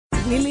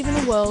We live in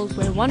a world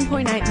where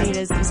 1.8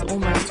 metres is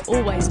almost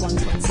always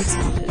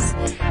 1.6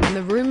 metres, and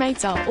the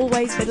roommates are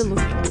always better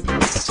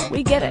looking.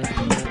 We get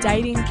it.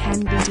 Dating can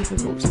be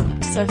difficult.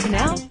 So for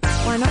now,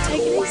 why not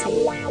take it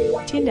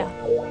easy? Tinder.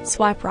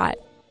 Swipe right.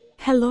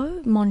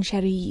 Hello, mon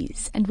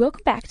chéris, and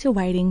welcome back to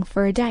Waiting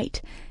for a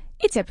Date.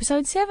 It's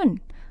episode 7.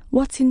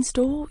 What's in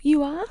store,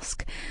 you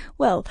ask?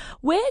 Well,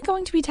 we're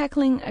going to be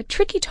tackling a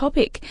tricky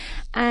topic,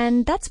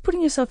 and that's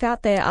putting yourself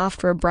out there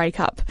after a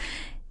breakup.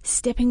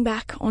 Stepping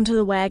back onto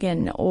the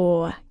wagon,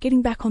 or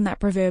getting back on that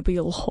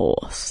proverbial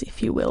horse,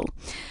 if you will.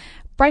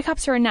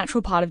 Breakups are a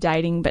natural part of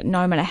dating, but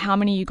no matter how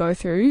many you go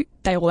through,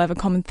 they all have a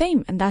common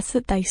theme, and that's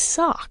that they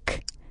suck.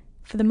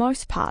 For the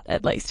most part,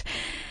 at least.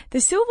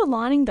 The silver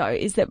lining, though,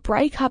 is that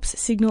breakups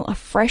signal a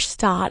fresh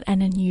start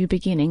and a new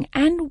beginning,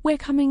 and we're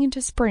coming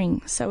into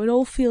spring, so it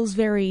all feels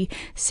very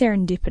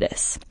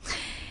serendipitous.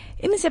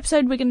 In this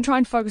episode, we're going to try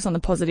and focus on the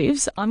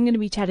positives. I'm going to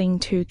be chatting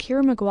to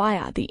Keira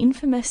Maguire, the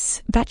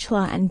infamous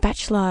Bachelor and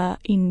Bachelor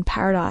in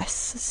Paradise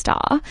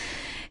star.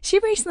 She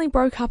recently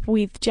broke up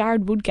with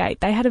Jarrod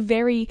Woodgate. They had a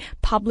very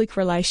public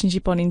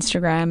relationship on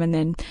Instagram, and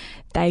then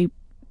they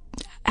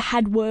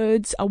had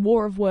words, a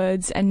war of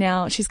words, and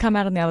now she's come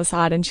out on the other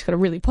side and she's got a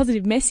really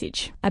positive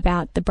message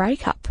about the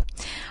breakup.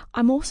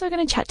 I'm also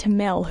going to chat to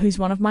Mel, who's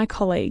one of my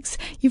colleagues.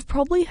 You've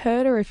probably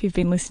heard her if you've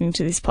been listening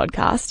to this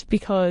podcast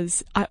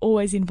because I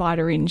always invite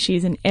her in.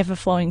 She's an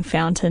ever-flowing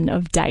fountain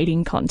of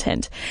dating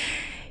content.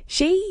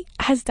 She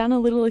has done a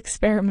little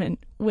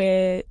experiment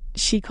where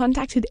she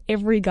contacted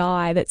every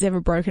guy that's ever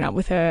broken up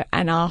with her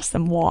and asked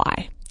them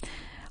why.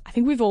 I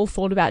think we've all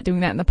thought about doing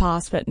that in the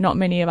past, but not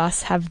many of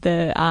us have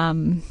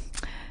the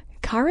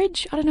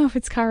courage. I don't know if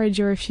it's courage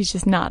or if she's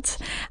just nuts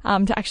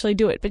to actually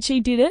do it. But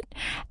she did it,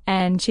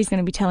 and she's going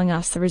to be telling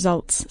us the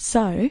results.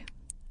 So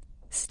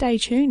stay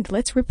tuned.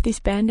 Let's rip this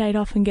Band-Aid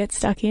off and get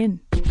stuck in.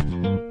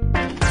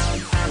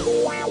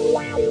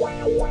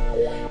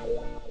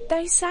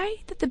 They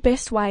say that the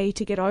best way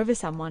to get over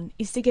someone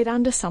is to get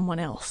under someone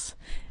else.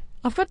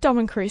 I've got Dom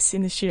and Chris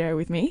in the studio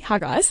with me. Hi,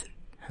 guys.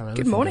 Hello,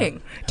 Good Lucinda.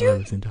 morning. Hello,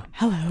 Lucinda.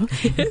 Hello.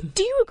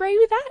 Do you agree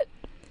with that?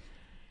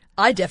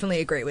 I definitely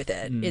agree with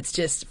it. It's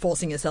just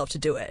forcing yourself to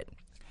do it.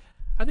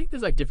 I think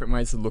there's different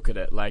ways to look at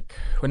it.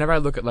 Whenever I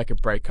look at a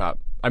breakup,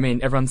 I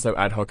mean, everyone's so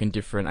ad hoc and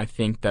different. I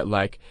think that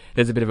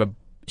there's a bit of a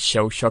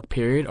shell shock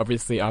period,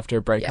 obviously, after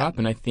a breakup. Yeah.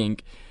 And I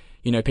think,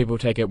 people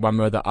take it one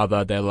way or the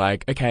other. They're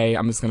like, okay,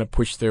 I'm just going to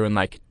push through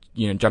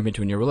and jump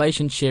into a new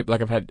relationship.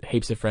 I've had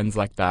heaps of friends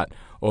like that.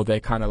 Or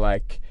they're kind of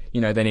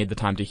they need the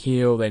time to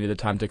heal. They need the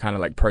time to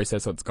kind of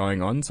process what's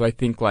going on. So I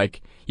think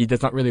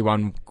there's not really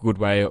one good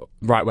way,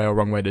 right way or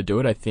wrong way to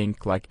do it. I think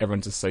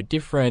everyone's just so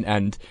different,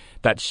 and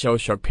that shell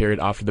shock period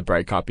after the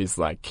breakup is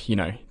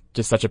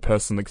just such a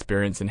personal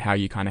experience in how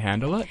you kind of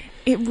handle it.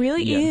 It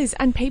really is.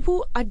 And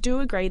I do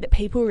agree that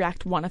people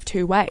react one of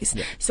two ways.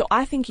 Yeah. So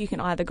I think you can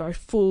either go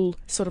full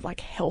sort of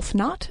health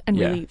nut and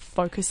really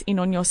focus in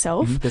on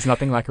yourself. Mm-hmm. There's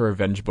nothing like a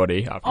revenge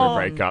body after a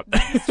breakup.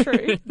 That's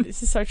true.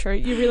 This is so true.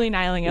 You're really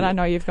nailing it. I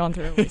know you've gone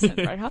through a recent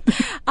breakup.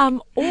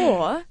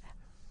 Or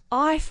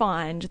I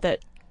find that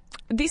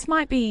this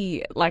might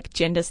be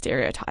gender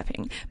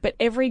stereotyping, but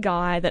every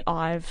guy that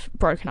I've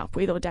broken up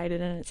with or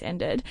dated and it's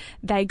ended,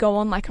 they go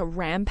on a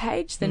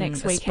rampage the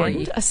next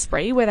weekend, a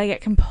spree where they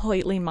get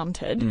completely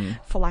munted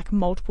for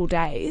multiple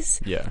days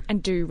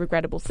and do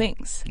regrettable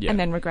things and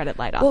then regret it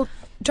later. Well,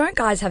 don't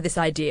guys have this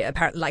idea,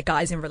 apparently,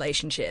 guys in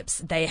relationships,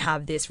 they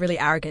have this really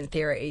arrogant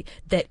theory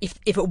that if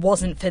it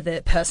wasn't for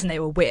the person they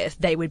were with,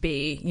 they would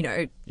be,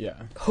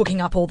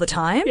 hooking up all the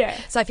time. Yeah.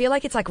 So I feel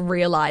it's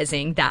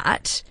realising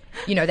that,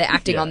 they're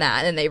acting on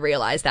that and they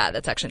realise that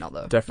that's actually not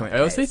the Definitely.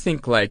 I also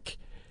think,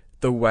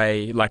 the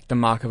way, the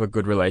mark of a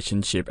good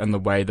relationship and the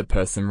way the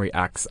person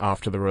reacts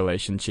after the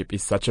relationship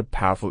is such a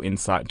powerful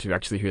insight to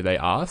actually who they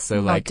are.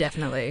 So,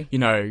 definitely.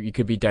 You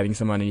could be dating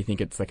someone and you think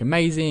it's,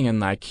 amazing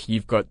and,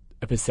 you've got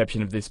a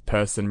perception of this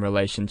person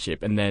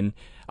relationship, and then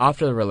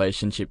after the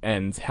relationship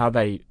ends, how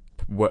they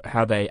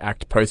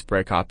act post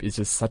breakup is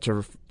just such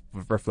a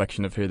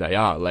reflection of who they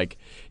are.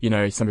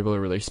 Some people are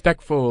really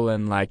respectful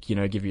and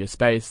give you a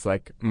space.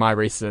 My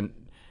recent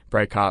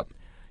breakup,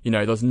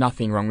 there was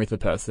nothing wrong with the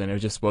person. It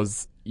just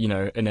was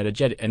an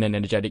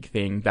energetic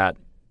thing that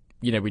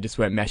we just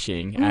weren't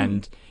meshing,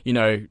 and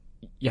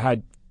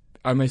I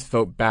almost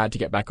felt bad to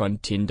get back on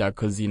Tinder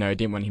because I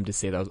didn't want him to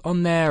see that I was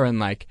on there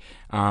and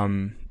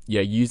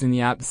using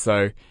the app.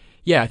 So,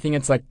 I think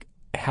it's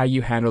how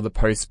you handle the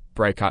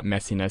post-breakup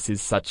messiness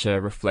is such a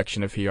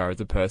reflection of who you are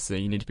as a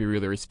person. You need to be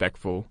really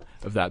respectful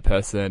of that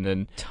person.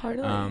 And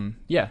totally.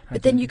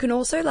 But then you can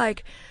also,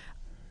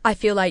 I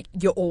feel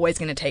you're always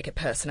going to take it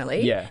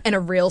personally. Yeah. And a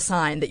real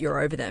sign that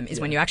you're over them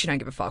is when you actually don't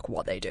give a fuck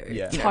what they do.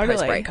 Yeah. Totally.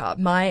 Post-breakup.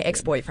 My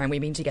ex-boyfriend,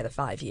 we've been together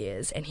 5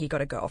 years, and he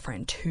got a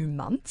girlfriend 2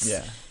 months.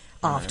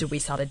 After we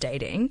started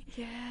dating.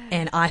 Yeah.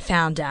 And I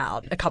found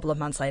out a couple of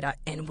months later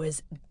and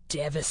was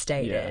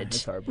devastated. Yeah,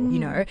 it's horrible.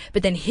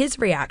 But then his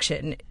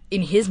reaction,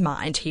 in his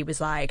mind, he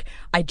was like,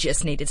 I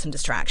just needed some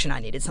distraction.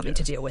 I needed something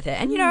to deal with it.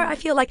 And, I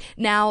feel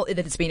now that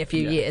it's been a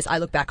few years, I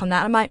look back on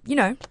that and I'm like,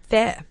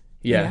 fair.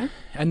 Yeah.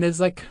 And there's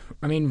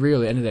I mean,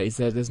 really, at the end of the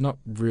day, there's not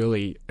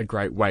really a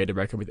great way to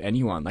break up with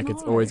anyone. Like,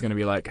 it's always going to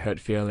be, like, hurt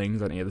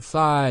feelings on either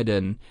side.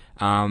 And,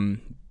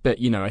 but,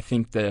 you know, I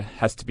think there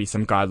has to be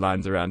some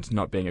guidelines around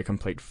not being a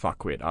complete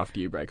fuckwit after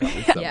you break up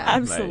with someone. Yeah,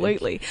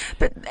 absolutely.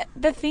 But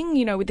the thing,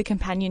 you know, with the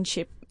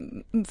companionship,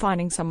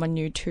 finding someone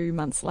new 2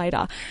 months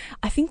later,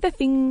 I think the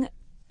thing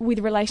with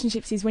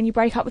relationships is when you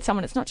break up with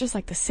someone, it's not just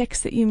like the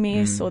sex that you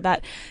miss or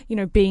that, you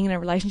know, being in a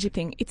relationship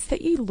thing. It's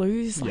that you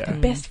lose like a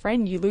best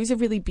friend. You lose a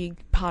really big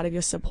part of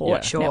your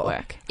support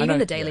network. Even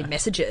the daily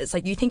messages.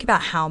 Like, you think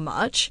about how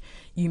much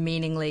you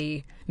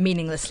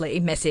meaninglessly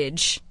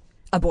message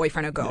a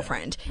boyfriend or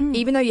girlfriend.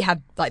 Even though you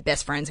have like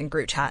best friends and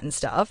group chat and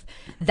stuff,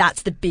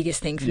 that's the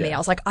biggest thing for me. I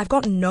was like, I've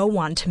got no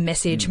one to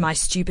message my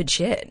stupid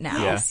shit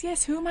now.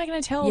 Yes. Who am I going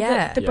to tell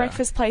that the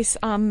breakfast place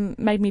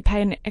made me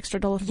pay an extra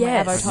 $1 for my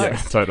avo toast? Yeah,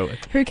 totally.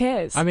 Who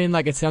cares? I mean,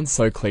 like, it sounds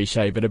so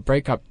cliche, but a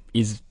breakup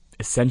is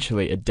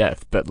essentially a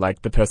death, but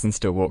like the person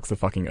still walks the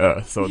fucking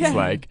earth. So it's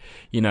like,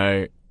 you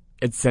know,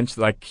 it's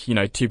essentially like, you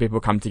know, two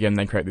people come together and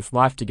they create this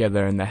life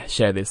together and they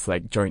share this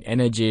like joint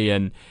energy.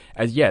 And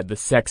as the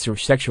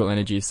sexual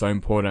energy is so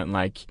important.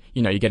 Like,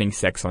 you know, you're getting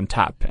sex on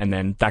tap and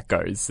then that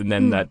goes, and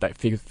then that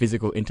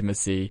physical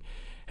intimacy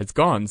has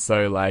gone.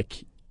 So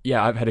like,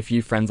 yeah, I've had a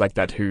few friends like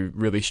that who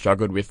really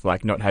struggled with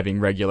like not having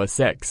regular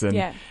sex, and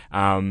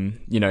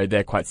you know,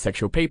 they're quite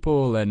sexual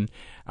people, and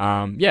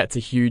it's a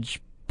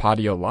huge part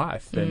of your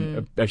life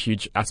and a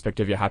huge aspect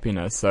of your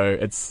happiness. So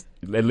it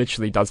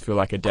literally does feel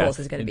like a death. Of course,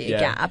 there's going to be a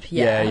gap.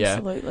 Yeah,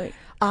 absolutely.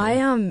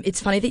 It's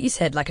funny that you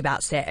said like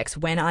about sex.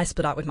 When I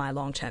split up with my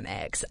long-term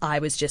ex, I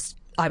was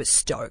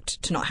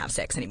stoked to not have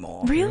sex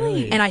anymore.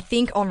 Really? And I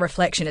think on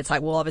reflection, it's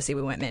like, well, obviously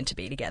we weren't meant to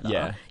be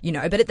together, you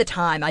know, but at the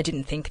time I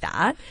didn't think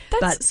that.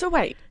 So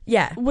wait.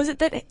 Yeah. Was it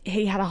that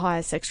he had a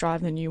higher sex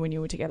drive than you when you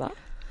were together?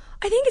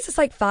 I think it's just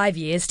like 5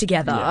 years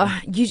together.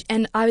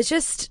 And I was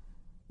just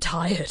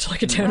tired,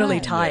 like eternally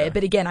tired.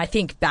 But again, I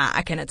think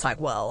back and it's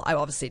like, well, I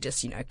obviously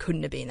just, you know,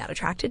 couldn't have been that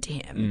attracted to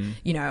him,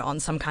 you know,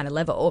 on some kind of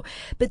level.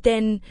 But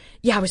then,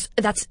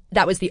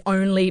 that was the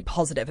only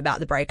positive about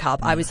the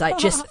breakup. I was like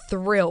just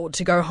thrilled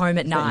to go home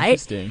at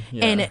night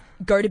and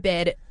go to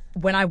bed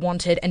when I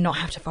wanted and not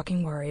have to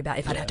fucking worry about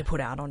if I'd have to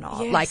put out or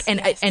not.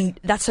 And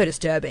that's so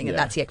disturbing and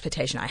that's the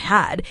expectation I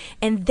had.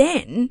 And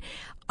then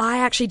I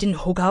actually didn't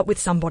hook up with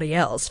somebody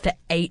else for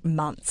 8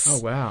 months.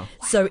 Oh, wow.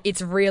 So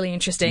it's really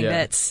interesting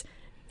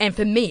and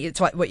for me,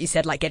 it's what you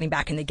said, like getting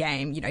back in the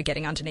game, you know,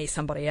 getting underneath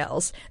somebody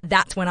else.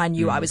 That's when I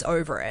knew I was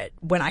over it,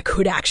 when I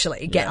could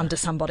actually get under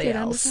somebody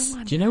else.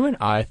 Do you know when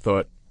I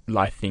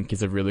think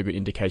is a really good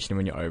indication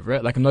when you're over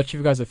it? Like, I'm not sure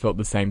if you guys have felt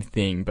the same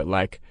thing, but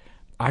like,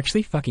 I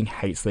actually fucking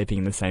hate sleeping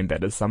in the same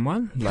bed as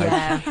someone.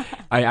 Like,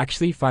 I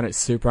actually find it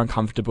super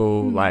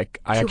uncomfortable. Like,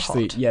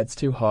 it's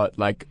too hot.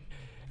 Like,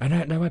 I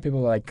don't know why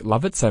people like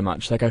love it so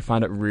much. Like, I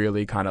find it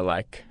really kind of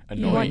like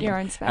annoying. You want your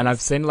own space. And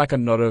I've seen like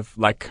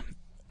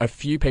a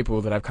few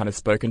people that I've kind of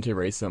spoken to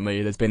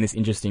recently, there's been this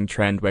interesting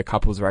trend where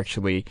couples are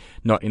actually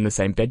not in the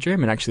same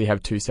bedroom and actually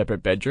have 2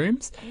 separate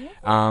bedrooms.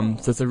 So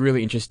it's a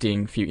really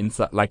interesting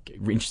insight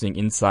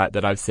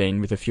that I've seen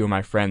with a few of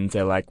my friends.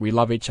 They're like, we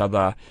love each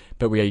other,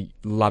 but we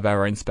love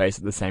our own space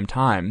at the same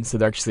time. So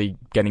they're actually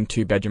getting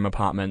 2-bedroom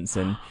apartments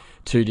and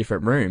 2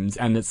 different rooms,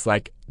 and it's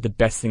like the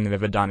best thing they've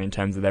ever done in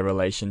terms of their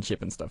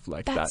relationship and stuff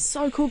like that. That's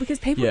so cool because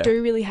people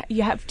do really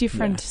you have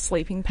different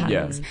sleeping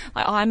patterns.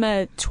 Like, I'm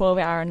a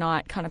 12-hour a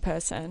night kind of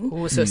person.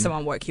 Ooh, so if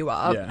someone woke you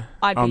up,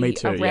 I'd be me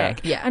too, a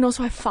wreck. And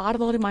also I fart a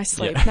lot in my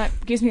sleep. And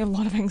that gives me a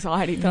lot of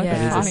anxiety. Like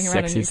That is the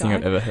sexiest thing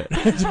I've ever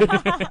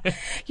heard.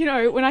 You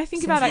know, when I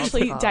think about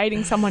actually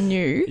dating someone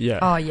new,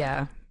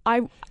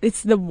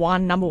 it's the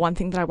number one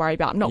thing that I worry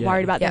about. I'm not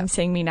worried about them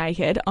seeing me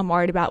naked. I'm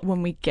worried about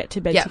when we get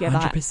to bed together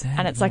 100%,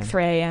 and it's like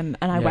 3 a.m.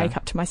 and I wake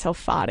up to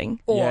myself farting.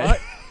 Or,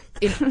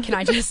 can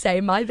I just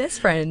say, my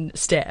best friend,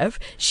 Steph,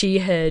 she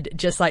had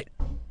just like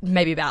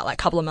maybe about like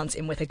a couple of months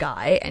in with a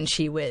guy and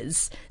she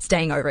was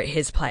staying over at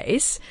his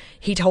place.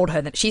 He told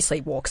her that she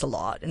sleepwalks a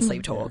lot and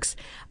sleep talks.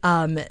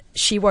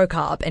 She woke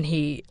up and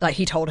he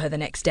told her the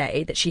next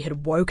day that she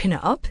had woken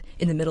up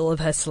in the middle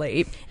of her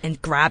sleep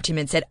and grabbed him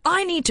and said,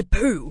 "I need to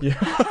poo,"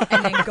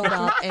 and then got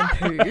up and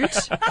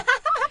pooed.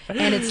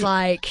 And it's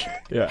like,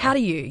 how do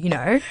you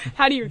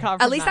recover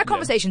from at least that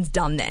conversation's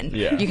done then.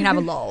 You can have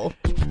a lull.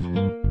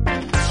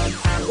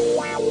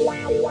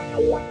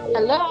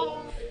 Hello.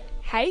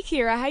 Hey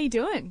Keira, how you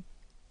doing?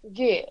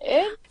 Good.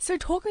 So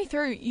talk me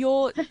through,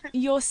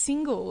 you're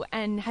single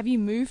and have you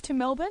moved to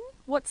Melbourne?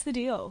 What's the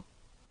deal?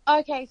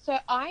 Okay, so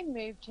I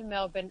moved to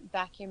Melbourne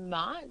back in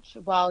March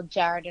while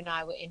Jarrod and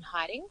I were in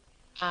hiding.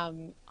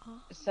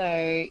 So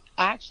I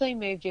actually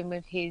moved in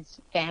with his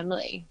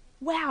family.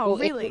 Wow,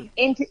 really?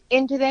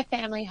 Into their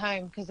family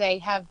home because they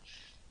have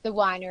the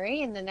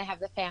winery and then they have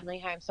the family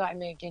home. So I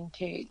moved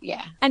into,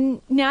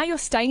 And now you're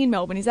staying in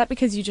Melbourne. Is that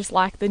because you just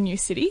like the new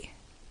city?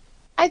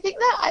 I think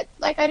that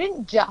I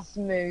didn't just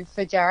move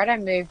for Jarrod. I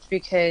moved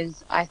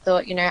because I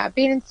thought, I've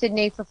been in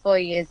Sydney for 4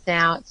 years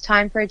now. It's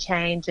time for a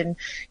change. And,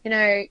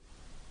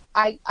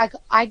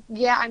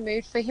 I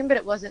moved for him, but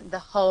it wasn't the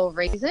whole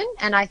reason.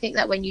 And I think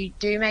that when you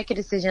do make a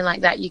decision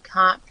like that, you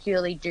can't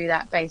purely do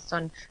that based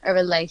on a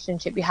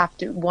relationship. You have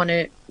to want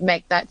to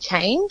make that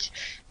change.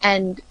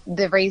 And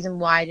the reason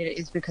why I did it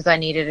is because I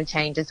needed a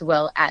change, as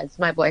well as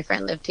my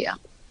boyfriend lived here.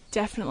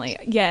 Definitely.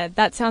 Yeah,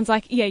 that sounds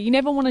like, you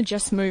never want to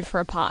just move for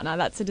a partner.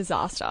 That's a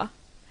disaster.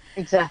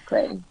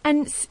 Exactly.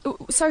 And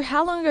so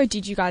how long ago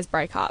did you guys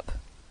break up?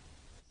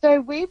 So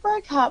we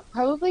broke up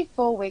probably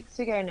 4 weeks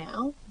ago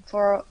now.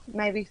 For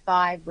maybe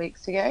 5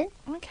 weeks ago.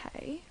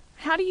 Okay.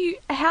 How do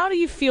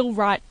you feel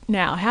right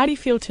now? How do you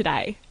feel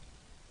today?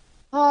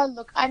 Oh,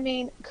 look, I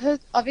mean, because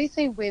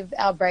obviously with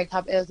our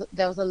breakup,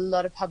 there was a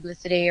lot of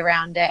publicity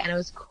around it, and it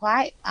was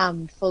quite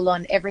full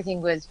on.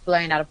 Everything was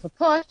blown out of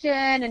proportion,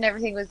 and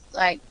everything was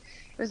like,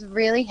 it was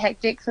really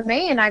hectic for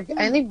me, and I've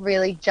only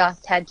really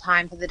just had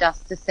time for the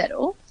dust to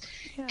settle.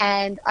 Yeah.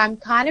 And I'm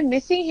kind of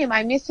missing him.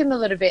 I miss him a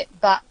little bit,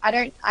 but I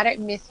don't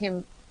miss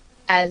him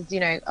as,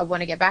 I want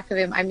to get back with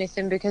him. I miss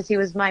him because he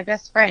was my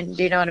best friend.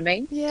 Do you know what I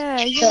mean?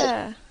 Yeah,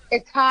 yeah. So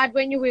it's hard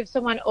when you're with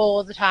someone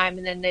all the time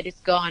and then they're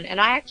just gone.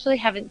 And I actually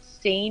haven't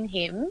seen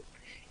him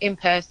in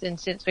person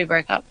since we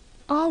broke up.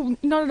 Oh,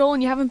 not at all.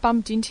 And you haven't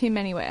bumped into him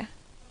anywhere?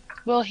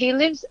 Well, he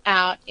lives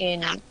out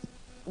in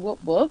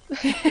Whoop Whoop,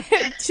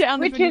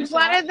 which is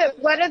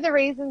one of the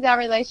reasons our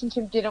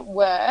relationship didn't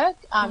work,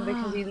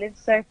 because he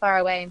lives so far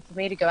away, and for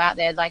me to go out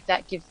there, like,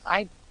 that gives...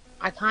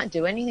 I can't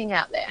do anything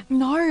out there.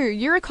 No,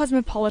 you're a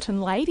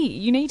cosmopolitan lady.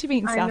 You need to be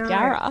in South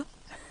Yarra.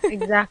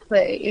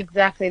 Exactly.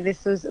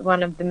 This was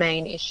one of the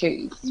main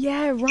issues.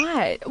 Yeah,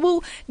 right.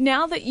 Well,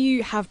 now that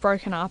you have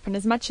broken up, and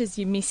as much as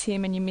you miss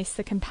him and you miss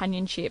the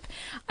companionship,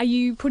 are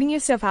you putting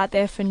yourself out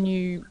there for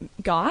new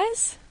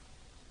guys?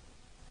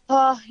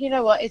 Oh, you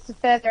know what? It's the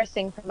furthest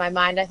thing from my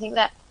mind. I think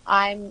that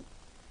I'm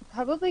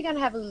probably going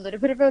to have a little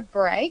bit of a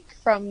break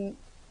from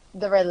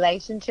the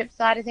relationship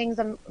side of things.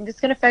 I'm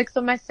just going to focus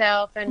on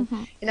myself, and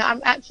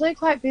I'm actually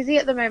quite busy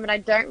at the moment. I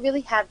don't really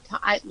have time.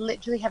 I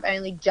literally have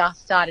only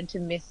just started to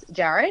miss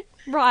Jarrod.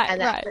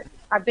 Right.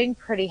 I've been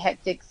pretty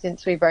hectic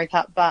since we broke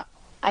up, but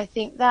I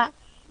think that,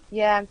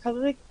 I'm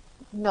probably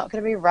not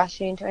going to be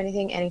rushing into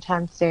anything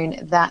anytime soon.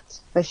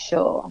 That's for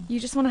sure. You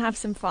just want to have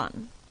some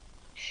fun.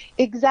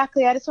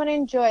 Exactly. I just want to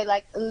enjoy,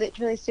 like,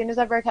 literally as soon as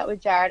I broke up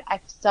with Jarrod, I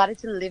started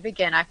to live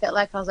again. I felt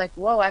like I was like,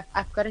 whoa,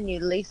 I've got a new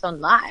lease on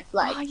life.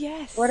 Like,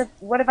 yes.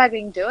 What have I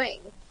been doing?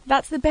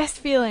 That's the best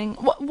feeling.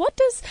 What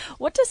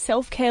does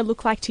self-care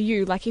look like to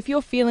you? Like, if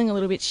you're feeling a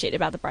little bit shit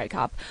about the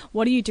breakup,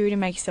 what do you do to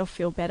make yourself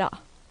feel better?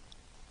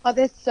 Oh,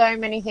 there's so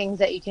many things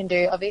that you can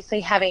do.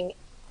 Obviously, having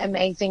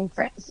amazing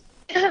friends.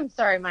 I'm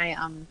sorry, my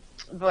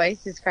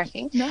voice is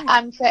cracking.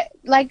 No. So,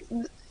 like,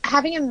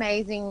 having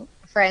amazing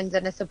friends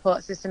and a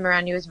support system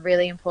around you is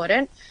really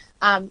important.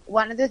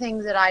 One of the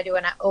things that I do,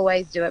 and I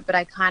always do it, but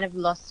I kind of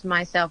lost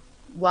myself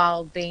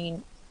while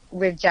being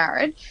with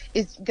Jarrod,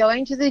 is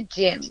going to the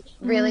gym,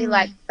 really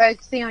like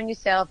focusing on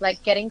yourself,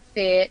 like getting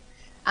fit,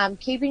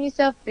 keeping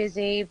yourself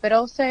busy, but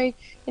also,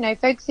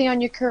 focusing on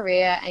your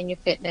career and your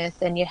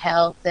fitness and your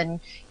health,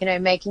 and,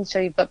 making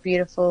sure you've got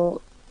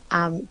beautiful,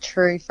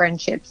 true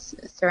friendships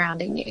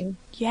surrounding you.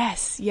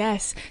 Yes.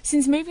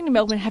 Since moving to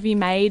Melbourne, have you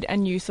made a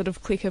new sort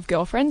of clique of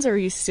girlfriends, or are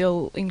you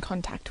still in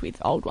contact with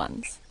old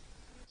ones?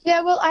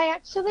 Yeah, well, I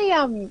actually,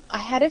 I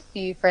had a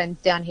few friends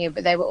down here,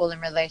 but they were all in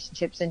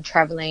relationships and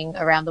traveling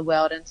around the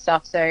world and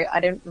stuff, so I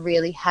didn't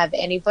really have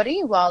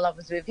anybody while I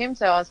was with him,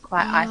 so I was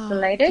quite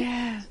isolated.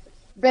 Yeah.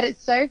 But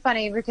it's so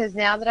funny because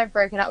now that I've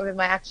broken up with him,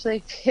 I actually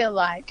feel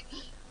like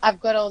I've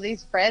got all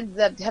these friends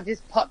that have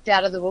just popped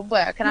out of the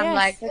woodwork, and I'm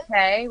like,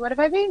 okay, what have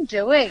I been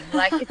doing?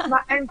 Like,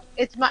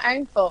 it's my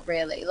own fault,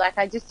 really. Like,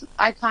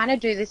 I kind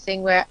of do this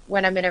thing where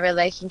when I'm in a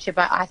relationship,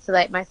 I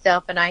isolate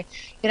myself, and I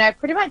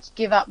pretty much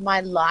give up my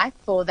life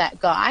for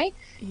that guy.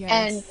 Yes.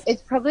 And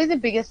it's probably the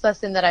biggest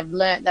lesson that I've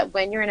learned, that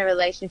when you're in a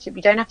relationship,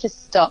 you don't have to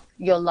stop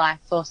your life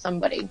for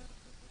somebody.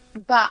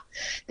 But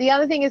the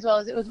other thing as well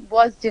is it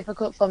was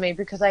difficult for me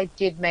because I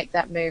did make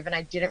that move, and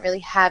I didn't really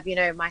have,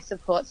 my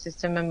support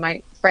system and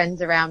my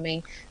friends around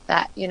me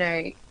that,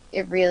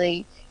 it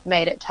really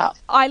made it tough.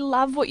 I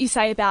love what you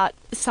say about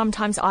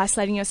sometimes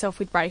isolating yourself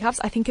with breakups.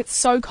 I think it's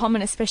so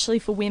common, especially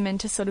for women,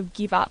 to sort of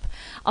give up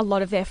a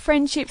lot of their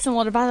friendships and a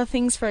lot of other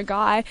things for a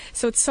guy.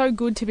 So it's so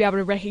good to be able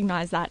to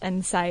recognise that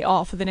and say,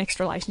 for the next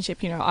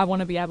relationship, I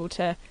want to be able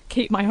to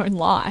keep my own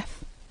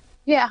life.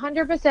 Yeah,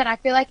 100%. I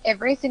feel like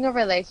every single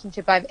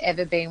relationship I've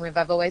ever been with,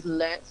 I've always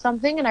learnt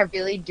something, and I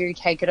really do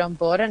take it on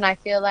board. And I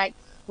feel like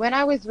when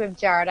I was with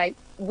Jarrod,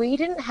 we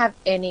didn't have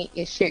any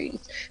issues.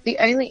 The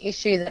only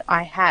issue that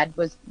I had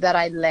was that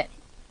I let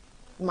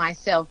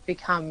myself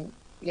become,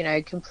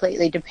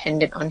 completely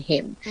dependent on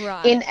him.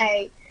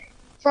 Right.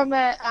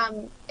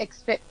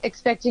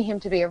 Expecting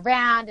him to be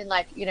around, and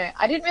I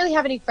didn't really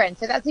have any friends.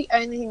 So that's the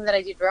only thing that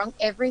I did wrong.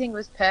 Everything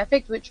was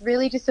perfect, which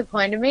really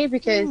disappointed me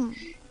because,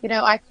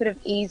 I could have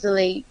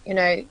easily,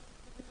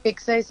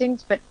 fixed those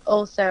things. But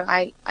also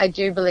I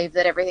do believe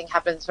that everything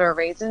happens for a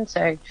reason.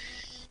 So,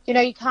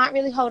 you can't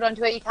really hold on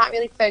to it. You can't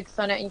really focus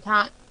on it. And you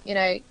can't,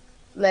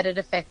 let it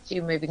affect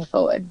you moving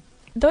forward.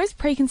 those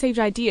preconceived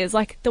ideas,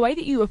 like the way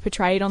that you were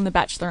portrayed on The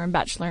Bachelor and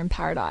Bachelor in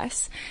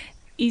Paradise,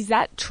 is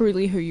that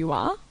truly who you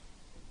are?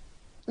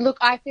 Look,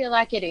 I feel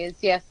like it is.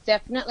 Yes,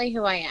 definitely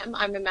who I am.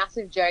 I'm a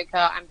massive joker.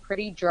 I'm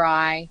pretty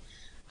dry.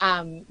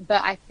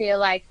 But I feel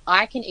like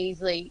I can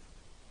easily,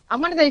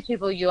 I'm one of those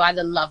people you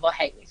either love or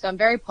hate me. So I'm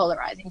very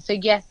polarizing. So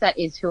yes, that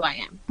is who I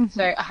am. Mm-hmm.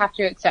 So I have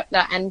to accept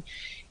that. And,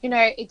 you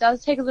know, it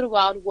does take a little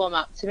while to warm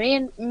up to me,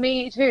 and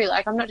me too.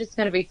 Like, I'm not just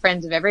going to be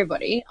friends with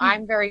everybody.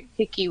 I'm very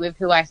picky with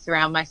who I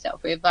surround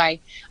myself with. I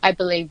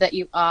believe that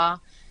you are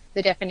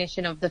the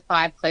definition of the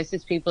 5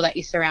 closest people that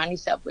you surround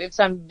yourself with.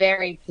 So I'm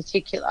very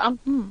particular.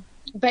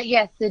 But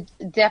yes, it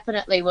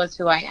definitely was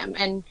who I am.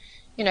 And,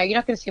 you know, you're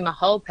not going to see my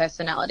whole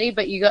personality,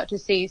 but you got to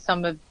see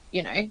some of,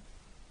 you know,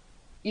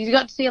 you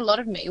got to see a lot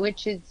of me,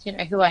 which is, you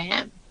know, who I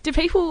am. Do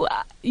people,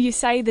 you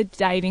say the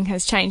dating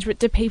has changed, but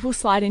do people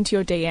slide into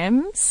your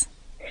DMs?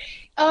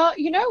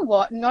 You know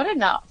what? Not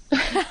enough.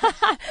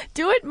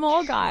 Do it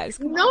more, guys.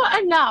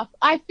 Not enough.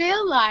 I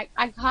feel like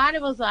I kind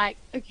of was like,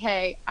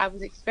 okay, I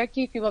was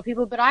expecting a few more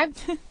people, but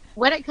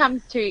when it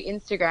comes to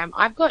Instagram,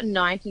 I've got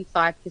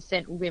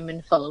 95%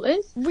 women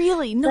followers.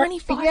 Really?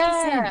 95%?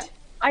 Yeah.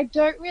 I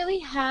don't really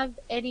have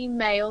any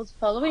males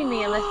following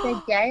me unless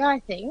they're gay,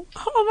 I think.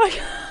 Oh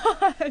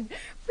my God.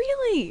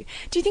 Really?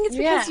 Do you think it's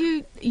because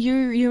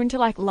you're into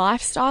like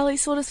lifestyle-y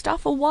sort of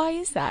stuff, or why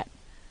is that?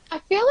 I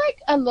feel like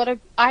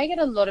I get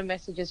a lot of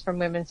messages from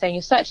women saying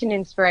you're such an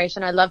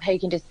inspiration. I love how you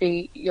can just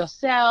be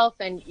yourself,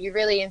 and you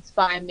really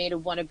inspire me to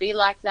want to be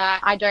like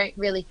that. I don't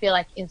really feel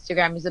like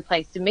Instagram is a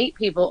place to meet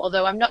people,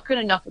 although I'm not going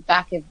to knock it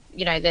back if,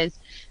 you know, there's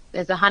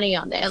a honey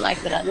on there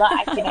like that I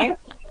like, you know.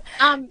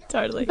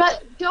 Totally.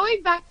 But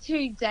going back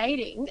to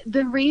dating,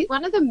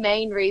 one of the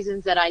main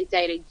reasons that I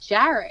dated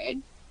Jarrod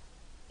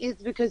is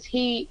because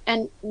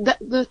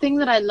the thing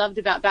that I loved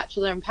about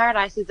Bachelor in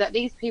Paradise is that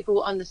these people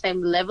were on the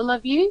same level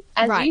of you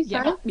as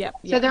you. Yep.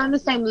 So they're on the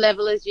same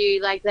level as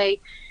you. Like they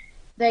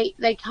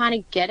kind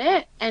of get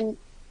it. And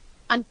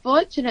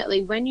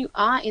unfortunately, when you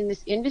are in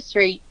this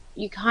industry,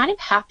 you kind of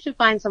have to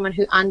find someone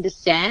who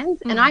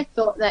understands. And I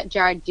thought that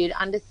Jarrod did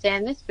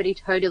understand this, but he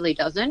totally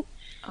doesn't.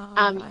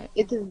 Right.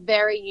 It's a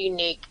very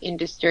unique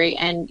industry,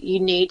 and you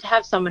need to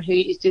have someone who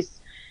is just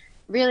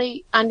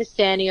really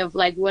understanding of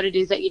like what it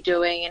is that you're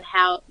doing and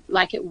how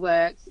like it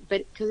works.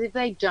 But because if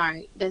they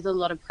don't, there's a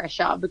lot of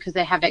pressure because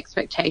they have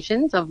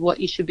expectations of what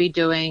you should be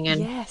doing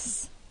and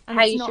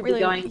how you should be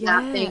going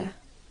about things.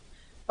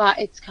 But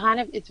it's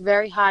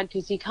very hard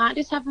because you can't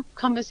just have a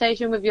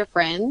conversation with your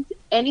friends.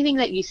 Anything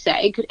that you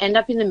say could end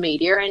up in the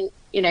media, and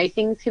you know,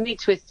 things can be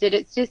twisted.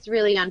 It's just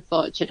really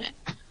unfortunate.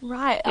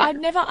 Right. Yeah.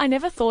 I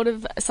never thought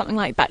of something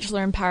like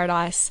Bachelor in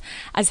Paradise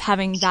as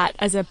having that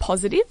as a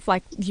positive,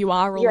 like you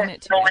are all in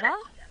it together.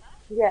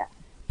 Yeah.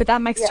 But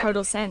that makes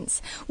total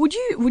sense. Would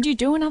you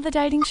do another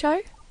dating show?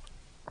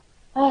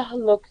 Oh,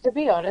 look, to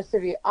be honest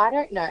with you, I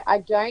don't know. I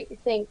don't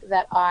think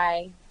that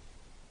I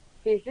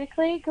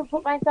physically could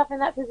put myself in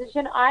that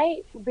position.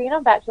 Being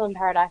on Bachelor in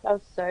Paradise, I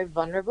was so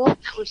vulnerable.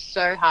 It was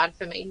so hard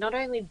for me. Not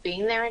only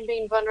being there and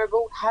being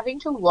vulnerable, having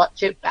to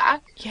watch it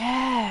back.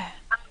 Yeah.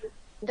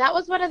 That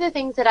was one of the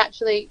things that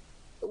actually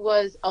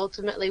was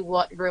ultimately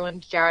what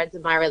ruined Jarrod's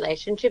and my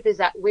relationship, is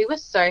that we were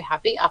so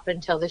happy up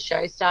until the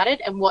show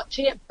started, and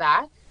watching it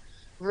back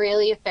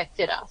really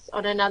affected us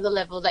on another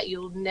level that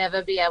you'll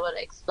never be able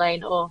to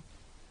explain or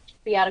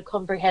be able to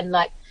comprehend.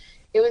 Like,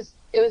 it was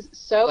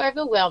so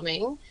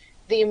overwhelming.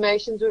 The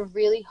emotions were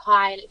really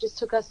high, and it just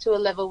took us to a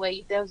level where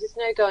there was just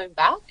no going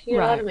back. You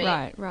know what I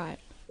mean? Right.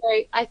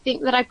 So I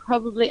think that I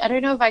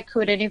don't know if I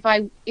could, and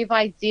if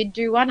I did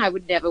do one, I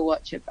would never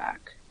watch it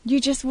back. You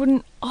just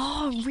wouldn't.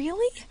 Oh,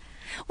 really?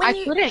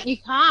 Couldn't. You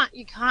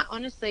can't.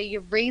 Honestly,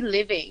 you're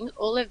reliving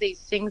all of these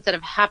things that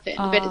have happened,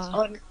 but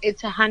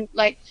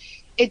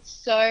it's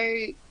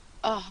so.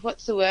 Oh,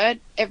 what's the word?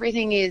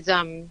 Everything is.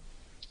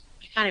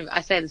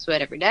 I say this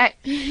word every day.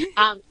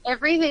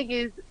 Everything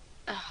is.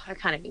 Oh, I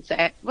can't even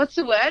say it. What's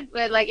the word?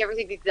 Where like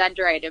everything's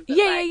exaggerated. But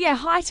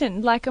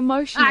heightened, like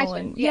emotional,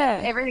 heightened,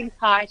 and everything's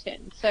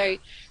heightened. So,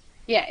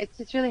 yeah,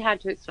 it's really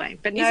hard to explain.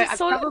 But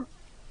no,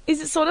 is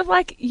it sort of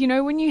like, you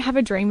know, when you have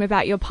a dream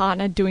about your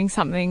partner doing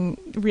something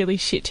really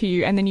shit to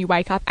you and then you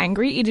wake up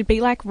angry? It'd be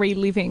like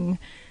reliving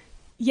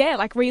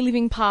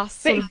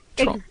past sort of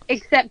trauma.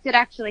 Except it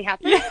actually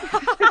happened.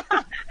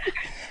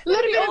 A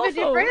little bit of a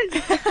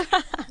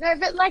difference. No,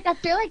 but like I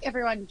feel like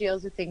everyone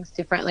deals with things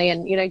differently,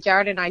 and you know,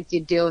 Jarrod and I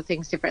did deal with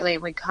things differently,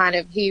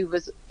 and he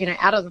was, you know,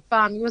 out on the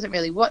farm, he wasn't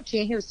really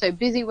watching, he was so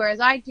busy,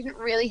 whereas I didn't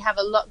really have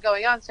a lot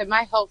going on, so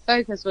my whole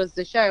focus was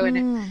the show, and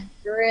it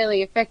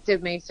really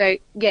affected me. So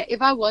yeah,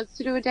 if I was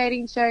to do a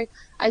dating show,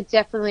 I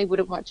definitely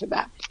wouldn't watch it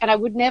back, and I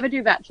would never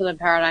do Bachelor in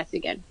Paradise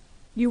again.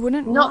 You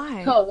wouldn't? Not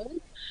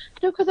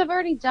because I've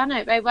already done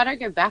it, babe. I don't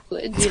go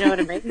backwards, you know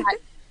what I mean?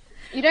 Like,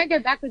 you don't go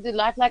backwards in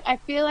life. Like, I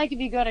feel like if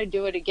you got to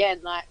do it again,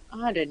 like,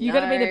 I don't know. You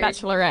got to be the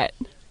Bachelorette.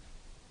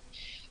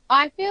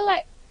 I feel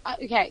like,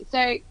 okay,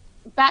 so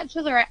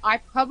Bachelorette I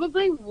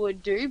probably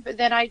would do, but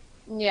then I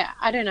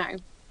don't know.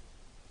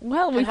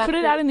 Well, we put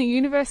it out in the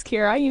universe,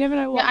 Keira. You never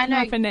know what can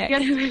happen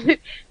next.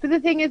 But the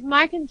thing is,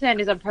 my concern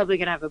is I'm probably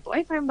going to have a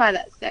boyfriend by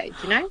that stage,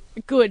 you know?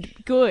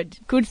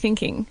 Good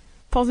thinking.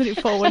 Positive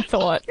forward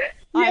thought.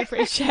 I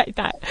appreciate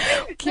that.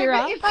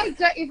 Keira?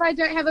 If I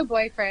don't have a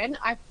boyfriend,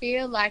 I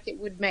feel like it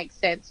would make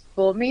sense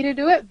for me to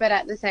do it, but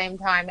at the same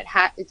time,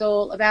 it's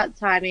all about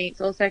timing.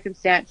 It's all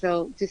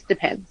circumstantial. Just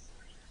depends.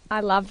 I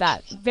love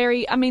that.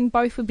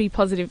 Both would be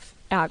positive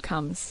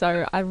outcomes.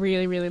 So I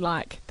really, really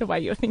like the way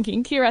you're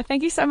thinking. Keira,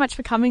 thank you so much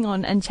for coming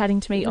on and chatting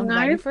to me on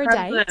Waiting for a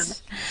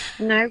Date.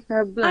 No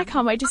problem. I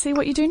can't wait to see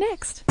what you do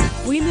next.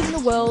 We live in a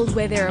world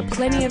where there are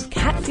plenty of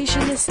catfish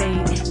in the sea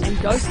and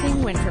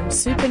ghosting went from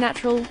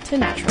supernatural to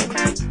natural.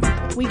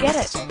 We get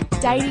it.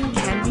 Dating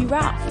can be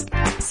rough.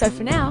 So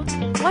for now,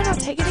 why not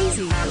take it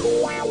easy?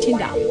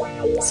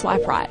 Tinder.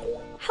 Swipe right.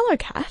 Hello,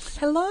 Kath.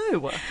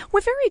 Hello.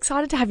 We're very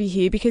excited to have you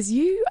here because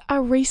you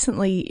are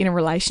recently in a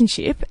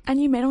relationship and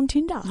you met on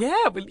Tinder.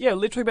 Yeah,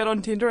 literally met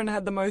on Tinder and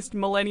had the most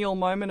millennial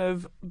moment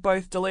of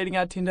both deleting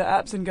our Tinder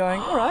apps and going,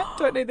 all right,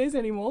 don't need these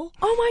anymore.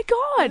 Oh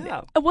my God.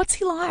 Yeah. What's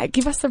he like?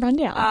 Give us the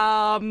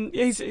rundown.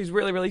 He's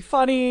really, really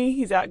funny.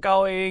 He's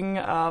outgoing.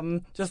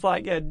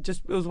 It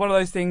was one of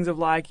those things of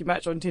like you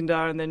match on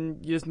Tinder and then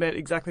you just met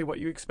exactly what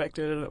you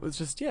expected and it was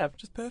just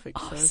perfect.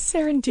 Oh, so.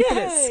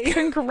 Serendipitous. Yay.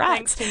 Congrats.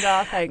 Thanks,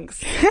 Tinder.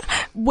 Thanks.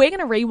 We're going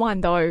to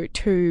rewind, though,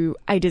 to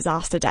a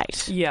disaster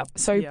date. Yeah.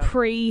 So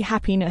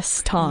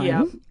pre-happiness time.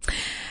 Yeah.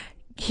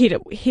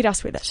 Hit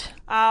us with it.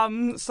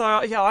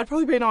 I'd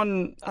probably been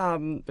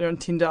on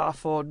Tinder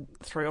for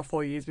 3 or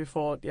 4 years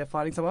before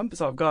finding someone.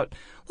 So I've got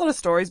a lot of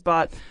stories,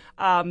 but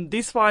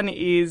this one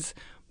is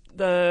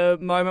the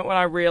moment when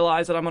I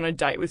realised that I'm on a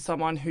date with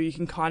someone who you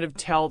can kind of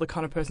tell the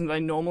kind of person that they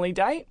normally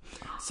date.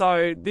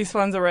 So this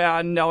one's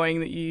around knowing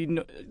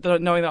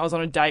that I was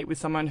on a date with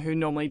someone who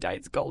normally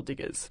dates gold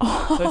diggers.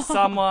 So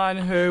someone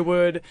who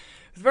was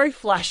very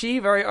flashy,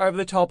 very over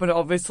the top, and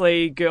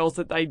obviously girls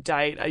that they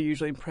date are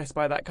usually impressed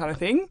by that kind of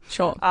thing.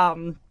 Sure.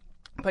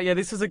 But yeah,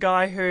 this was a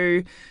guy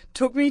wwho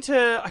took me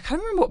to, I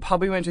can't remember what pub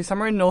we went to,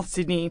 somewhere in North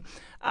Sydney.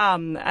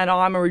 And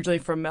I'm originally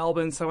from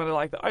Melbourne, so one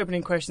of the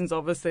opening questions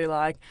obviously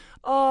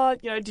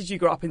did you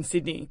grow up in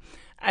Sydney?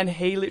 And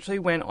he literally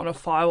went on a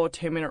 5 or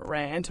 10 minute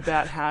rant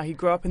about how he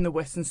grew up in the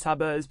western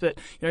suburbs, but,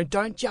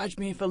 don't judge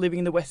me for living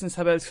in the western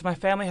suburbs because my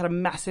family had a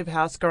massive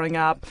house growing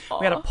up.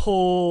 We had a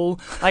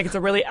pool. It's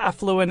a really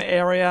affluent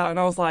area. And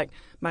I was like,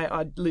 mate,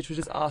 I literally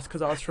just asked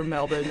because I was from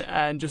Melbourne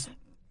and just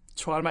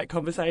trying to make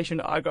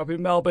conversation. I grew up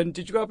in Melbourne.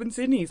 Did you grow up in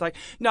Sydney? He's like,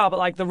 no,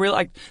 but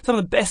some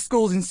of the best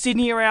schools in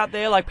Sydney are out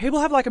there. People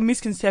have a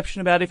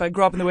misconception about if I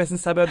grew up in the western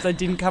suburbs, I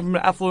didn't come from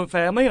an affluent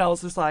family. And I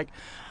was just like,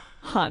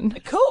 hun,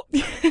 cool,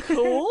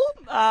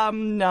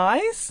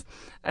 nice.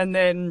 And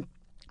then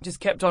just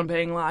kept on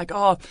being like,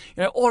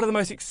 order the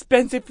most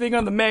expensive thing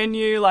on the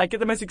menu, get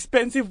the most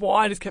expensive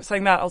wine. Just kept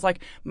saying that. I was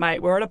like,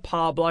 mate, we're at a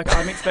pub.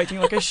 I'm expecting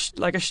a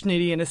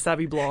schnitty and a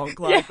Savvy Blanc.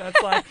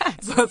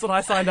 That's what I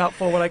signed up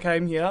for when I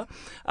came here.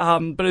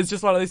 But it's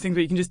just one of those things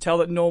where you can just tell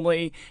that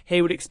normally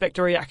he would expect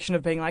a reaction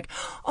of being like,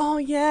 oh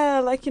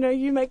yeah,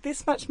 you make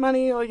this much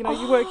money, or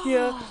you work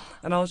here.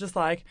 And I was just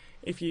like,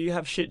 if you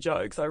have shit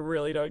jokes, I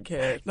really don't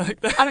care. I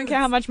don't care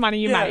how much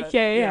money you make.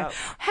 Yeah.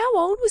 How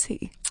old was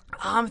he?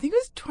 I think it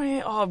was 20.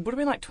 It would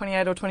have been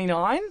 28 or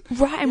 29.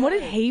 Right, and what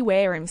did he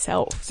wear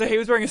himself? So he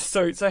was wearing a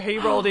suit. So he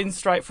rolled in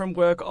straight from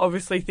work,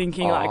 obviously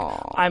thinking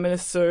I'm in a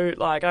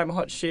suit, I'm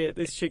hot shit.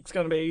 This chick's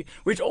gonna be.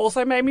 Which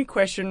also made me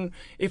question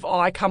if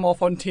I come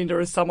off on Tinder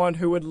as someone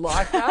who would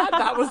like that.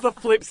 That was the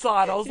flip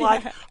side. I was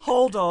like,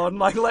 hold on,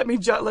 let me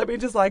just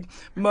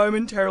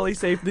momentarily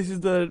see if this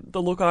is the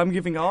look I'm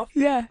giving off.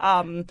 Yeah.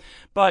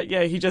 But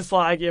yeah, he just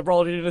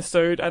rolled in a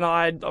suit, and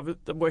I'm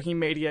working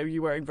media.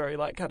 You're wearing very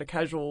kind of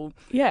casual.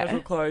 Yeah.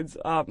 Casual clothes.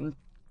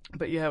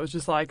 But yeah, it was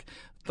just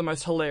the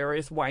most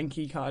hilarious,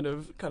 wanky kind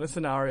of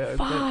scenario.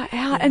 Far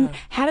out. And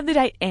how did the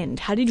date end?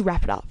 How did you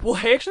wrap it up? Well,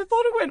 he actually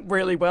thought it went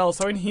really well.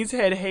 So in his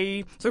head,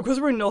 because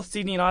we're in North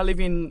Sydney and I live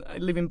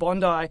in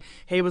Bondi,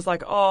 he was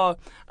like, I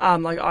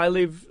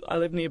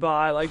live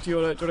nearby. Do you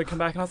want to come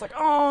back? And I was like,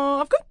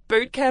 I've got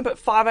boot camp at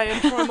 5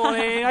 a.m. tomorrow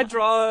morning. I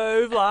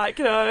drove,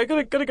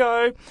 gotta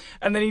go.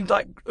 And then it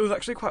was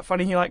actually quite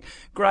funny. He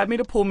grabbed me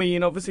to pull me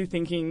in, obviously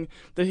thinking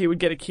that he would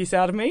get a kiss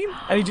out of me.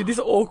 And he did this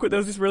there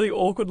was this really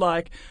awkward,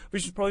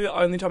 which is probably the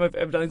only time I've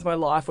ever done this in my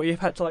life, where you've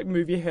had to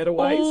move your head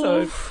away.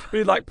 Oh. So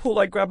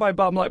he grab my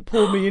bum,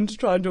 pull me in to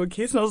try and do a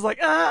kiss. And I was like,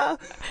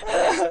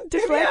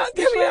 get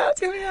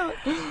me out.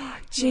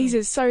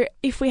 Jesus. So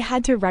if we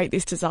had to rate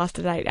this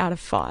disaster date out of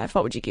 5,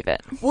 what would you give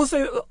it? Well,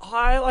 so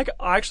I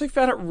actually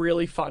found it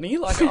really funny.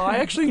 I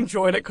actually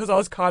enjoyed it because I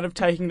was kind of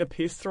taking the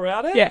piss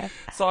throughout it. Yeah.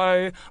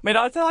 So,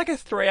 I'd say a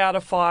 3 out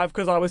of 5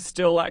 because I was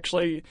still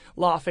actually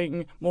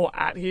laughing more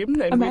at him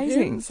than Amazing.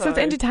 with him. So it's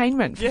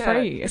entertainment for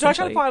free, Which I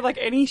kind of find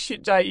any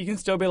shit date you can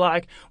still be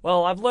like,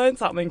 well, I've learned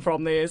something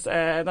from this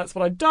and that's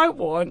what I don't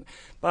want,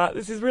 but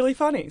this is really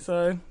funny.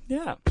 So,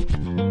 yeah.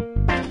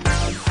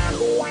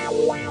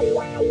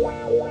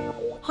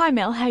 Hi,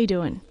 Mel. How you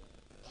doing?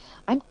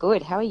 I'm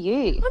good. How are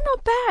you? I'm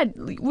not bad.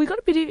 We got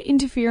a bit of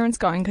interference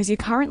going because you're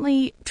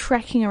currently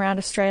trekking around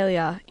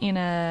Australia in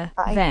a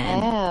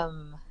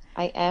van.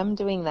 I am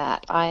doing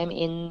that. I'm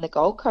in the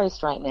Gold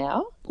Coast right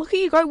now. Look at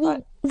you go.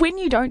 Well, when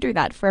you don't do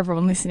that, for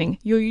everyone listening,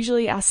 you're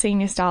usually our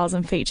senior stars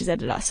and features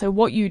editor. So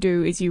what you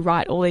do is you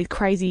write all these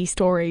crazy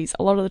stories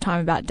a lot of the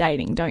time about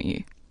dating, don't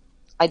you?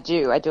 I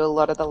do. I do a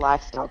lot of the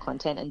lifestyle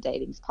content, and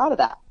dating's part of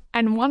that.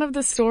 And one of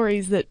the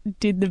stories that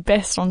did the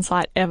best on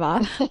site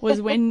ever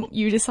was when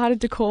you decided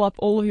to call up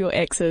all of your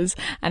exes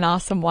and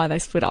ask them why they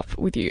split up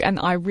with you. And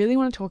I really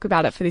want to talk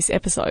about it for this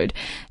episode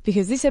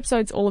because this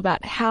episode's all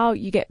about how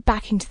you get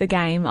back into the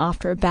game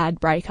after a bad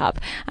breakup.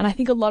 And I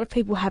think a lot of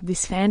people have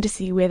this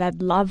fantasy where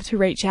they'd love to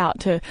reach out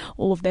to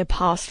all of their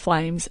past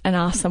flames and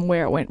ask them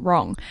where it went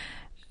wrong.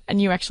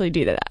 And you actually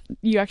did that.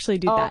 You actually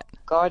did that. Oh,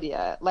 God,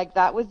 yeah. Like,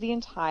 that was the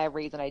entire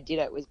reason I did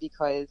it, was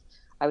because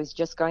I was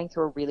just going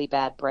through a really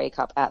bad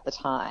breakup at the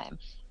time,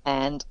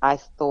 and I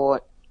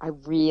thought, I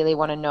really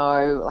want to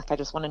know, like, I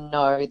just want to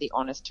know the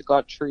honest to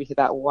God truth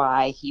about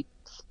why he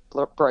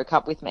broke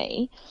up with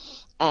me.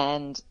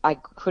 And I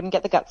couldn't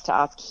get the guts to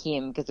ask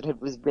him because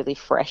it was really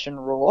fresh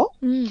and raw.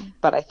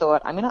 But I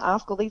thought, I'm going to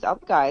ask all these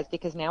other guys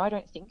because now I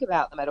don't think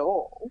about them at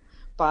all.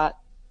 But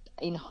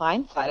in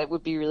hindsight, it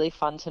would be really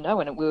fun to know.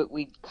 And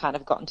we'd kind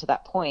of gotten to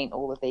that point,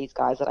 all of these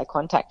guys that I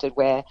contacted,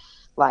 where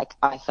like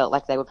I felt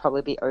like they would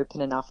probably be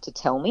open enough to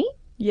tell me.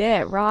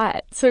 Yeah,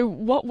 right. So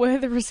what were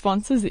the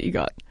responses that you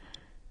got?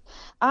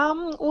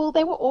 Well,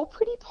 they were all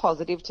pretty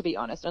positive, to be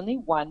honest. Only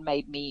one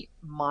made me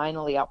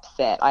minorly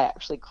upset. I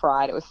actually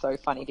cried. It was so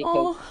funny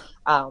because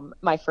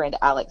my friend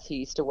Alex, who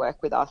used to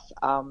work with us,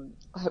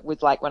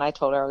 was like, when I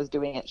told her I was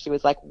doing it, she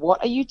was like,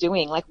 what are you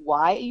doing? Like,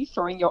 why are you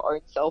throwing your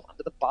own self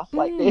under the bus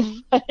like this?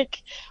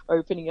 Like,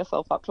 opening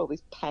yourself up to all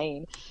this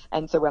pain.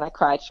 And so when I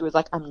cried, she was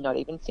like, I'm not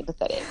even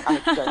sympathetic. I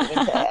don't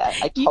even care.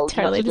 I told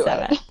you not to do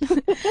it.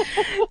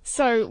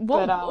 So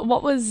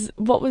what was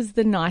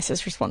the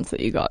nicest response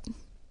that you got?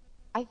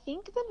 I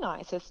think the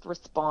nicest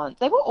response,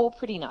 they were all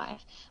pretty nice.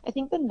 I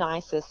think the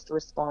nicest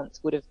response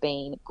would have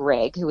been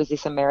Greg, who was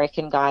this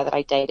American guy that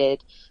I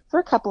dated for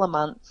a couple of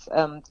months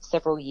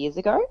several years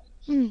ago.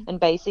 And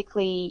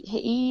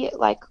basically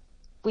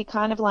we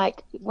kind of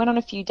like went on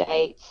a few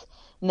dates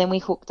and then we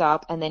hooked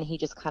up and then he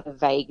just kind of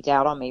vagued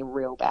out on me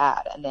real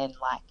bad. And then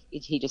like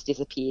he just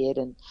disappeared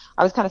and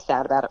I was kind of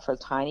sad about it for a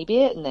tiny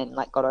bit and then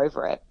like got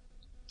over it.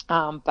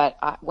 But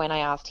when I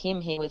asked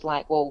him, he was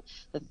like, well,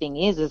 the thing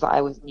is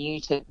I was new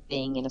to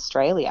being in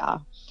Australia.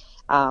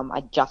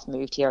 I'd just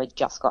moved here. I'd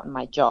just gotten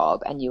my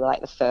job and you were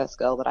like the first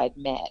girl that I'd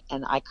met.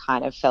 And I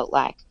kind of felt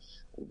like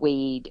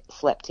we'd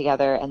slept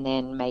together and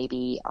then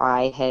maybe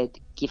I had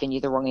given you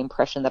the wrong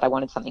impression that I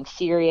wanted something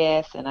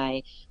serious and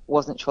I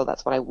wasn't sure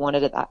that's what I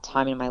wanted at that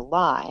time in my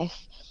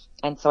life.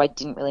 And so I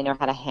didn't really know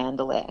how to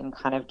handle it and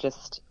kind of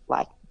just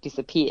like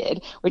disappeared,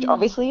 which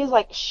obviously is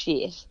like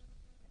shit.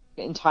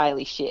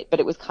 Entirely shit,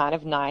 but it was kind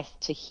of nice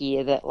to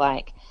hear that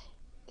like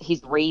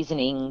his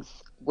reasonings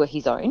were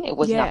his own. It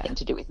was nothing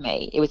to do with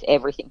me. It was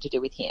everything to do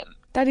with him.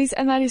 That is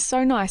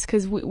so nice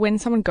because when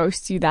someone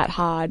ghosts you that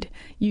hard,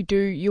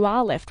 you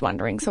are left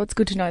wondering. So it's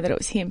good to know that it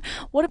was him.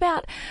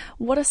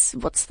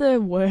 What's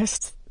the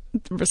worst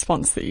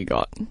response that you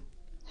got?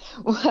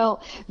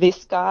 Well,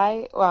 this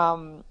guy,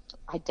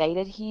 I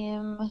dated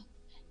him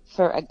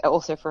for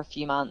a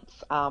few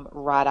months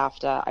right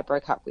after I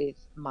broke up with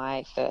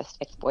my first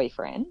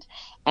ex-boyfriend,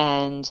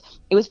 and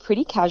it was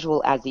pretty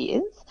casual as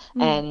is.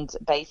 And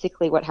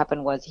basically what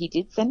happened was he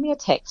did send me a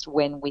text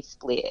when we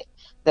split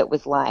that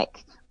was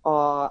like,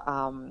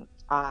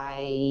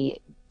 I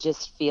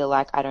just feel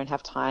like I don't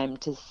have time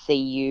to see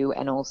you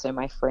and also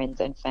my friends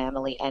and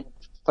family and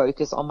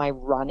focus on my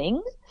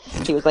running.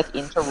 He was like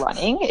into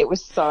running. It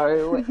was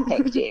so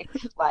hectic.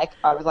 Like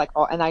I was like,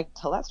 oh, and I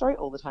tell that story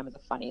all the time as a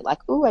funny, like,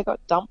 oh, I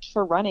got dumped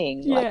for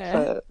running,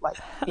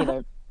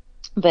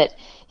 But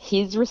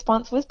his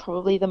response was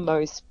probably the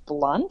most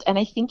blunt, and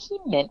I think he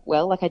meant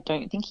well. Like I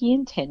don't think he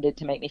intended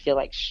to make me feel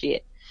like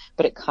shit,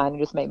 but it kind of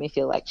just made me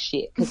feel like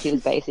shit because he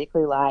was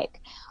basically like,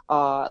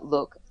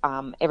 look,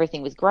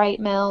 everything was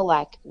great, Mel.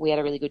 Like we had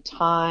a really good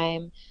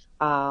time.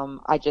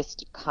 I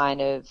just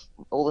kind of,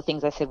 all the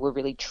things I said were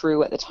really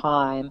true at the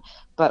time,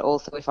 but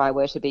also if I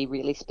were to be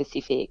really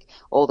specific,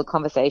 all the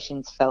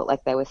conversations felt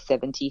like they were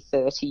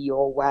 70-30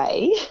 your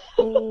way.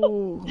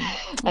 And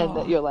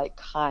that you're like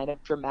kind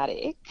of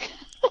dramatic.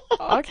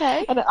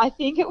 Okay. And I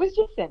think it was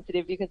just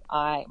sensitive because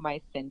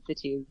my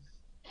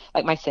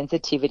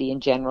sensitivity in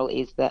general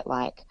is that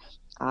like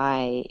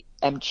I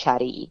am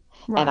chatty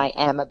and I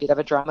am a bit of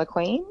a drama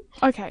queen.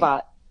 Okay.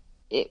 But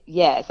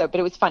but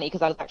it was funny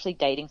because I was actually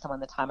dating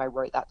someone at the time I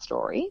wrote that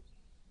story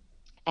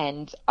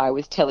and I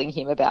was telling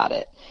him about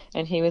it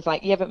and he was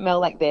like, yeah, but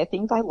Mel, like there are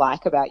things I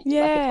like about you.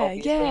 Like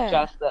it's obviously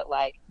just that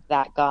like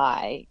that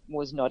guy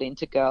was not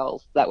into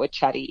girls that were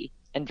chatty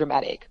and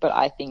dramatic, but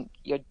I think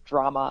your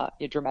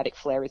dramatic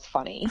flair is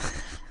funny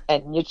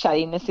and your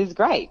chattiness is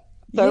great.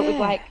 So it was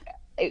like,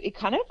 it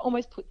kind of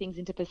almost put things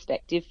into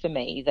perspective for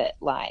me that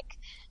like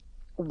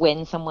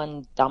when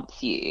someone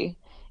dumps you,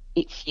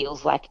 it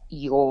feels like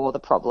you're the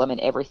problem and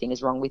everything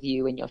is wrong with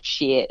you and you're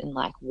shit and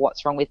like,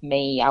 what's wrong with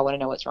me? I want to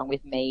know what's wrong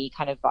with me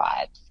kind of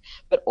vibes.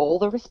 But all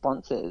the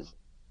responses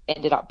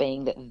ended up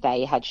being that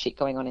they had shit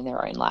going on in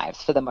their own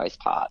lives for the most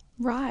part.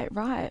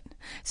 Right.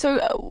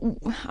 So,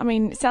 I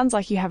mean, it sounds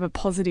like you have a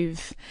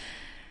positive...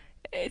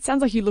 It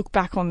sounds like you look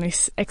back on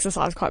this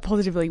exercise quite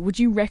positively. Would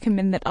you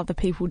recommend that other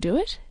people do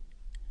it?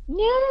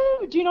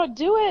 No, do not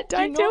do it.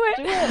 Don't do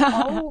it.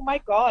 Oh my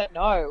God,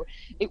 no.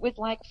 It was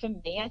like, for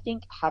me, I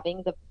think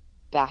having the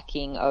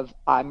backing of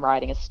I'm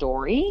writing a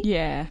story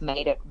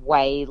made it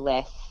way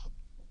less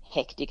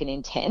hectic and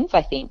intense,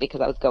 I think,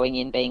 because I was going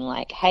in being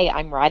like, hey,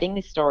 I'm writing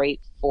this story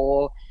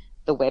for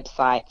the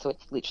website, so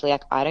it's literally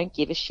like, I don't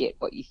give a shit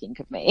what you think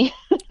of me.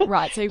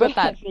 Right, so you've got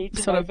that I need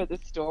to sort know of... for the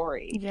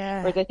story. Yeah.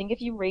 Whereas I think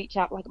if you reach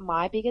out, like,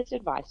 my biggest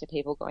advice to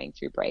people going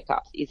through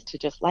breakups is to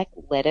just, like,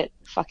 let it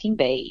fucking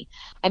be.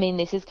 I mean,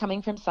 this is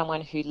coming from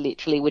someone who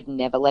literally would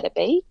never let it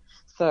be.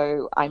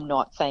 So I'm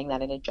not saying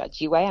that in a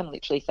judgy way. I'm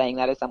literally saying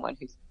that as someone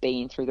who's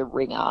been through the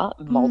ringer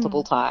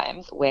multiple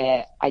times,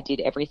 where I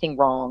did everything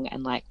wrong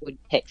and, like, would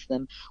text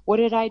them, what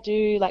did I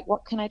do? Like,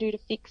 what can I do to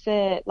fix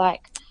it?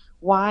 Like,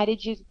 why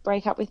did you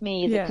break up with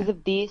me? Is it because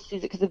of this? Is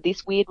it because of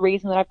this weird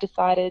reason that I've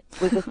decided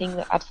was a thing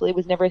that absolutely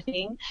was never a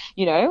thing?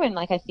 You know, and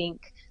like, I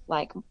think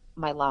like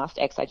my last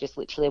ex, I just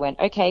literally went,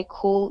 okay,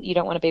 cool. You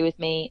don't want to be with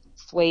me.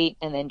 Sweet.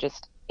 And then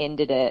just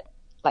ended it.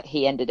 Like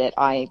he ended it.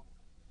 I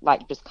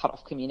like just cut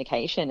off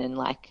communication, and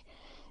like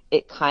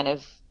it kind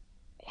of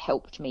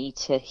helped me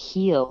to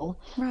heal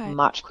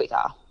much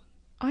quicker.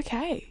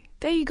 Okay.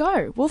 There you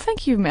go. Well,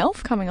 thank you, Mel,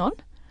 for coming on.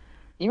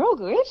 You're all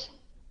good.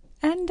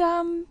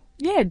 And,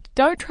 yeah,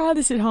 don't try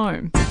this at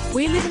home.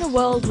 We live in a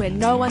world where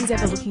no one's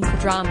ever looking for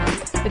drama.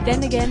 But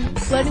then again,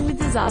 flirting with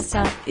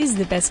disaster is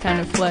the best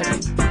kind of flirting.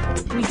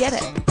 We get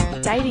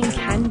it. Dating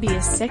can be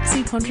a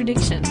sexy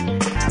contradiction.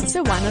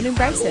 So why not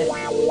embrace it?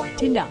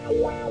 Tinder.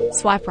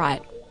 Swipe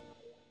right.